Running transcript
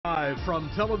Live from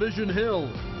Television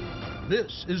Hill,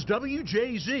 this is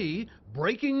WJZ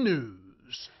Breaking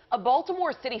News. A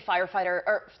Baltimore city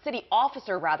city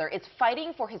officer is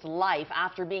fighting for his life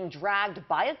after being dragged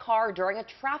by a car during a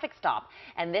traffic stop.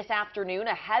 And this afternoon,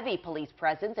 a heavy police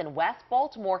presence in West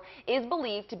Baltimore is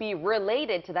believed to be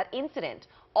related to that incident.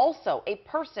 Also, a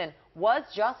person was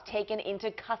just taken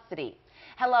into custody.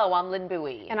 Hello, I'm Lynn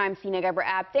Bowie. And I'm Sina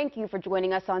Gebra-Ab. Thank you for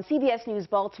joining us on CBS News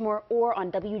Baltimore or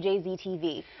on WJZ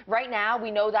TV. Right now,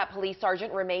 we know that police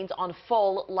sergeant remains on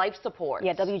full life support.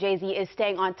 Yeah, WJZ is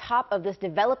staying on top of this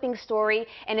developing story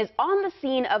and is on the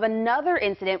scene of another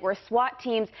incident where SWAT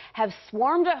teams have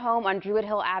swarmed a home on Druid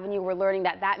Hill Avenue. We're learning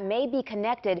that that may be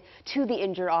connected to the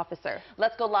injured officer.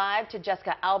 Let's go live to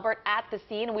Jessica Albert at the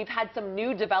scene. We've had some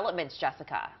new developments,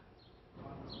 Jessica.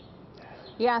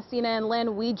 Yeah, Sina and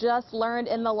Lynn, we just learned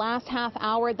in the last half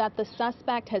hour that the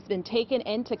suspect has been taken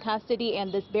into custody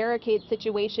and this barricade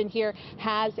situation here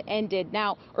has ended.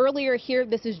 Now, earlier here,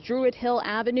 this is Druid Hill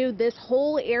Avenue. This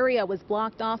whole area was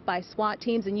blocked off by SWAT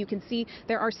teams, and you can see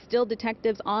there are still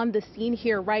detectives on the scene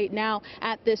here right now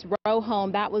at this row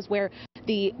home. That was where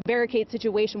the barricade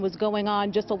situation was going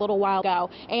on just a little while ago.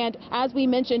 And as we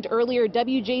mentioned earlier,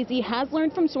 WJZ has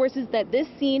learned from sources that this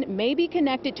scene may be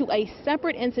connected to a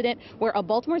separate incident where a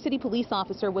Baltimore City police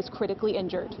officer was critically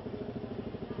injured.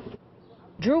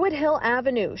 Druid Hill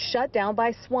Avenue shut down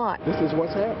by SWAT. This is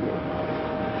what's happening.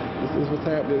 This is what's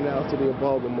happening now to the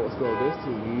Baltimore, so this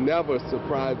is never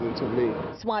surprising to me.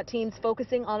 SWAT teams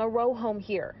focusing on a row home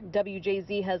here.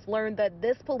 WJZ has learned that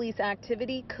this police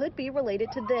activity could be related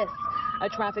to this. A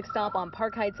traffic stop on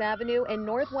Park Heights Avenue in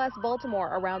northwest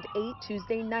Baltimore around 8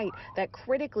 Tuesday night that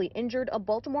critically injured a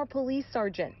Baltimore police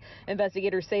sergeant.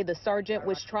 Investigators say the sergeant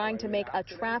was trying to make a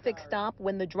traffic stop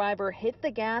when the driver hit the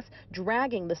gas,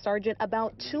 dragging the sergeant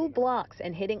about 2 blocks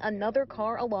and hitting another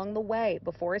car along the way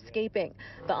before escaping.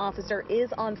 The officer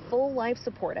is on full life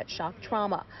support at shock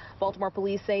trauma. Baltimore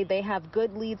police say they have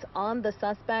good leads on the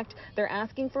suspect. They're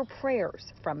asking for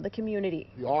prayers from the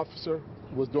community. The officer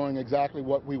was doing exactly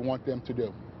what we want them to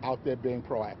do, out there being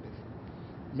proactive,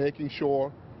 making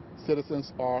sure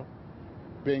citizens are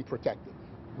being protected.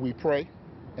 We pray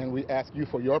and we ask you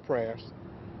for your prayers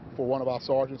for one of our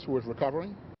sergeants who is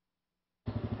recovering.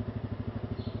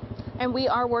 And we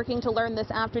are working to learn this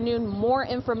afternoon more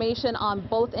information on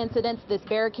both incidents, this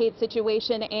barricade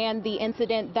situation and the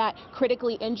incident that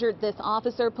critically injured this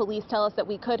officer. Police tell us that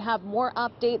we could have more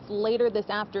updates later this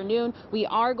afternoon. We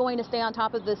are going to stay on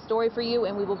top of this story for you,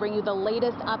 and we will bring you the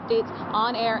latest updates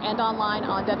on air and online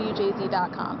on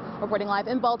WJZ.com. Reporting live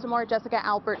in Baltimore, Jessica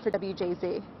Albert for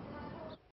WJZ.